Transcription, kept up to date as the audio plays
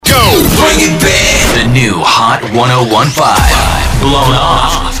1015. Blown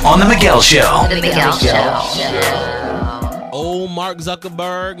Off on The Miguel Show. The Miguel Show. Oh, Mark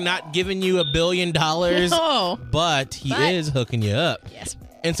Zuckerberg not giving you $1 billion, but he is hooking you up. Yes.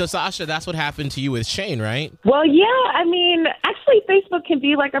 And so, Sasha, that's what happened to you with Shane, right? Well, yeah. I mean, actually, Facebook can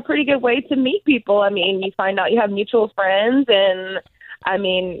be like a pretty good way to meet people. I mean, you find out you have mutual friends, and I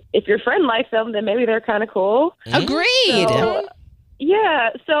mean, if your friend likes them, then maybe they're kind of cool. Agreed. So, yeah.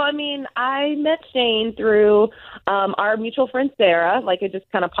 So, I mean, I met Shane through our mutual friend, Sarah. Like, it just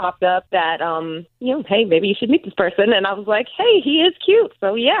kind of popped up that, hey, maybe you should meet this person. And I was like, hey, he is cute.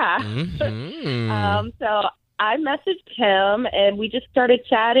 So, yeah. So I messaged him, and we just started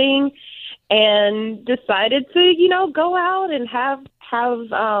chatting and decided to, go out and have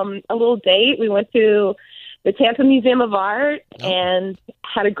a little date. We went to the Tampa Museum of Art and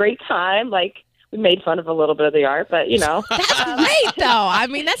had a great time. Like, we made fun of a little bit of the art, but, That's great, though. I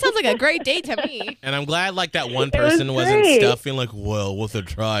mean, that sounds like a great date to me. And I'm glad, that one person wasn't stuffing, well, what they're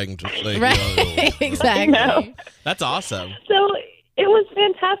trying to say. Right, exactly. That's awesome. So it was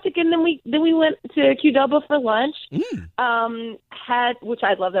fantastic, and then we went to Q Double for lunch. Which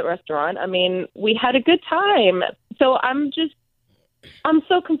I love that restaurant. I mean, we had a good time. So I'm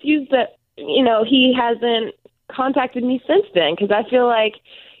so confused that he hasn't contacted me since then, because I feel like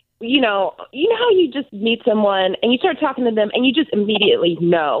you know how you just meet someone and you start talking to them and you just immediately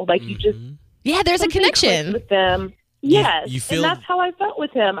know, like you just there's a connection with them. Yes, you feel... and that's how I felt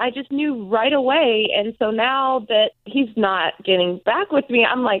with him. I just knew right away, and so now that he's not getting back with me,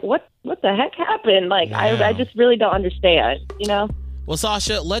 I'm like, what the heck happened? Like, I just really don't understand, Well,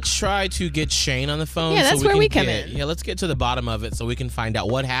 Sasha, let's try to get Shane on the phone. Yeah, that's where we come in. Yeah, let's get to the bottom of it so we can find out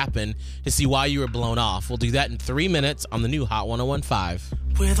what happened to see why you were blown off. We'll do that in 3 minutes on the new Hot 1015.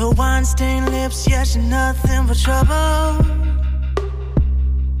 With her wine-stained lips, yeah, she's nothing but trouble.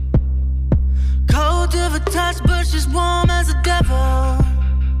 Cold to the touch, but she's warm as a devil. I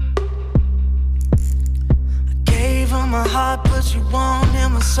gave her my heart, but she won't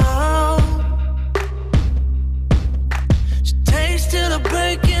in my soul. She takes till the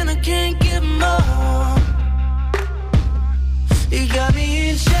break and I can't get more. You got me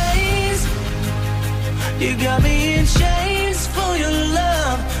in chains. You got me in chains for your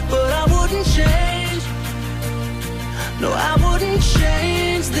love, but I wouldn't change. No, I wouldn't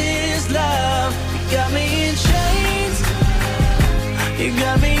change this love. You got me in chains. You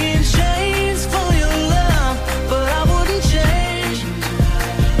got me in chains for your love, but I wouldn't change.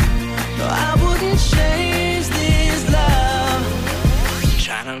 No, I wouldn't change this love.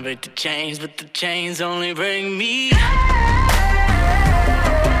 Trying to break the chains, but the chains only break me.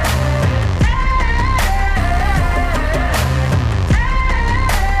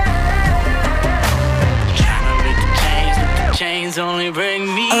 Chains only bring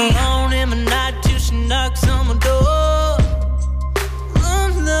me alone in the night till she knocks on my door. Oh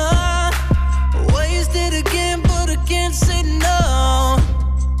no, wasted again, but I can't say no.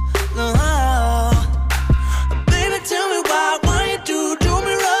 No, baby, tell me why you do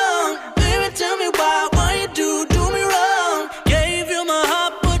me wrong? Baby, tell me why you do me wrong? Gave you my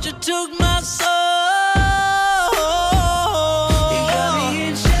heart, but you took my soul. You got me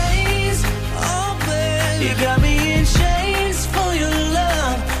in chains, oh baby. You got me in chains.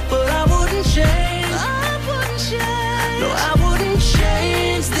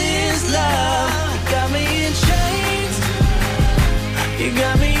 You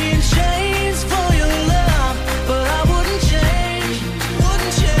got me in chains for your love, but I wouldn't change,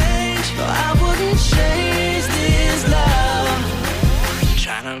 no, I wouldn't change this love.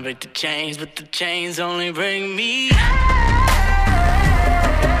 Trying to break the chains, but the chains only break me. Trying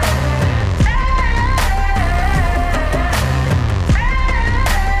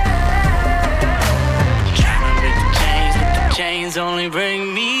to break the chains, but the chains only break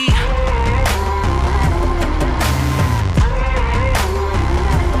me.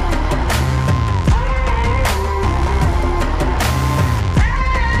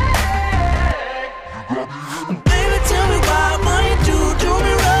 Why you do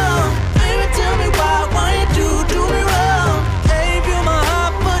me wrong? Baby, tell me why you do me wrong?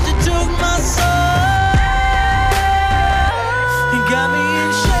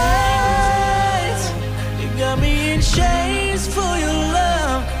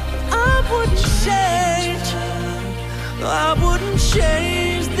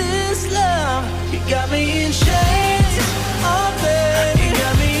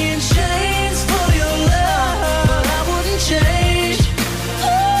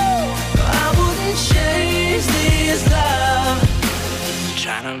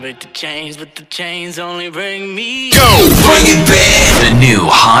 break the chains, but the chains only bring me. Go! Bring it back! The new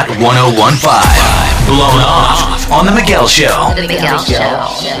Hot 1015. Blown off on The Miguel Show. The Miguel Show.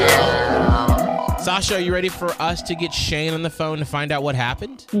 Sasha, are you ready for us to get Shane on the phone to find out what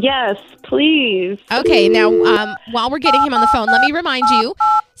happened? Yes, please. Okay, now while we're getting him on the phone, let me remind you,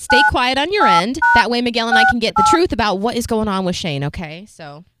 stay quiet on your end. That way Miguel and I can get the truth about what is going on with Shane, okay?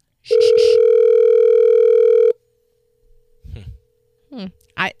 So, shh.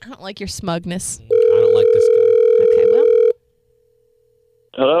 I don't like your smugness. I don't like this guy. Okay, well.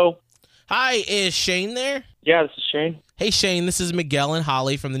 Hello? Hi, is Shane there? Yeah, this is Shane. Hey, Shane, this is Miguel and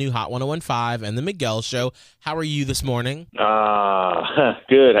Holly from the new Hot 1015 and The Miguel Show. How are you this morning? Good.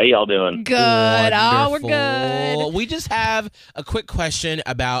 How y'all doing? Good. Oh, we're Wonderful. good. We just have a quick question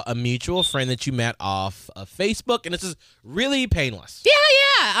about a mutual friend that you met off of Facebook, and this is really painless.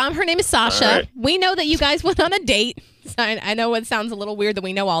 Yeah. Her name is Sasha. All right. We know that you guys went on a date. I know it sounds a little weird that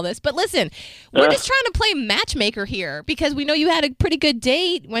we know all this, but listen, we're just trying to play matchmaker here because we know you had a pretty good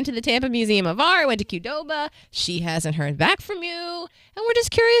date, went to the Tampa Museum of Art, went to Qdoba. She hasn't heard back from you, and we're just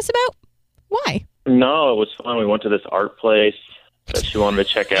curious about why. No, it was fun. We went to this art place that she wanted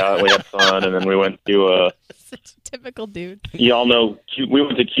to check out. We had fun, and then we went to Such a typical dude. y'all know, we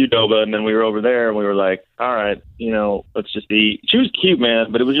went to Qdoba, and then we were over there, and we were like, all right, let's just eat. She was cute,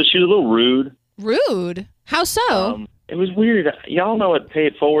 man, but she was a little rude. Rude? How so? It was weird. Y'all know what pay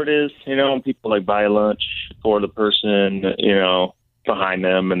it forward is, when people like buy lunch for the person, behind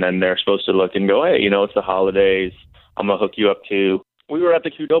them, and then they're supposed to look and go, hey, it's the holidays. I'm going to hook you up too. We were at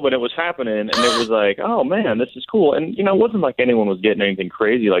the Qdoba, and it was happening, and it was like, oh, man, this is cool. And, it wasn't like anyone was getting anything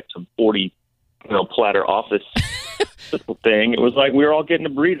crazy, like some 40, platter office thing. It was like we were all getting a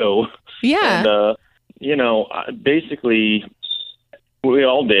burrito. Yeah. And, basically, we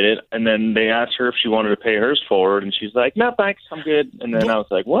all did it, and then they asked her if she wanted to pay hers forward, and she's like, no, thanks, I'm good. And then I was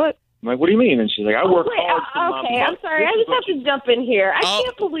like, what? I'm like, what do you mean? And she's like, I work hard. Okay, I'm sorry. I just have to jump in here. I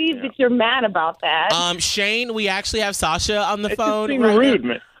can't believe that you're mad about that. Shane, we actually have Sasha on the phone. It's right rude, now.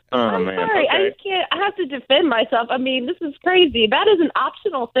 man. Oh, I'm man. sorry. Okay. I just can't. I have to defend myself. I mean, this is crazy. That is an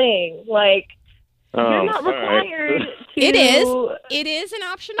optional thing. Like, you're not required to. It is. It is an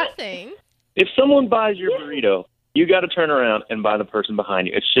optional thing. If someone buys your burrito, you got to turn around and buy the person behind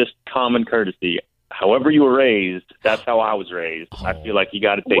you. It's just common courtesy. However you were raised, that's how I was raised. I feel like you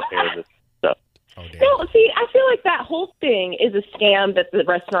got to take care of this stuff. Oh, damn. No, see, I feel like that whole thing is a scam that the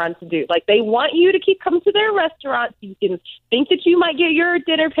restaurants do. Like, they want you to keep coming to their restaurant so you can think that you might get your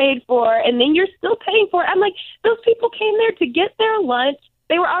dinner paid for, and then you're still paying for it. I'm like, those people came there to get their lunch.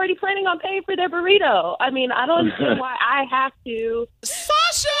 They were already planning on paying for their burrito. I mean, I don't understand why I have to.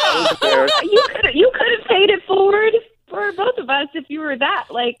 Sasha! You could have paid it forward for both of us if you were that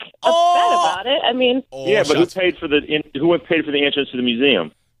upset about it. I mean, Yeah, but who paid for the entrance to the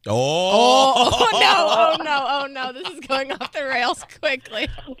museum? Oh no. This is going off the rails quickly.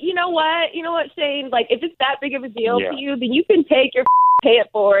 you know what, Shane? Like, if it's that big of a deal to you, then you can take your pay it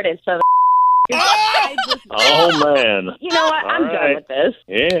forward and shove it. Oh, man. You know what? I'm done with this.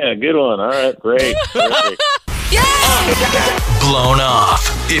 Yeah, good one. All right, great. Perfect. Blown off.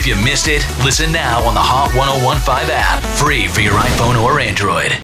 If you missed it, listen now on the Hot 1015 app. Free for your iPhone or Android.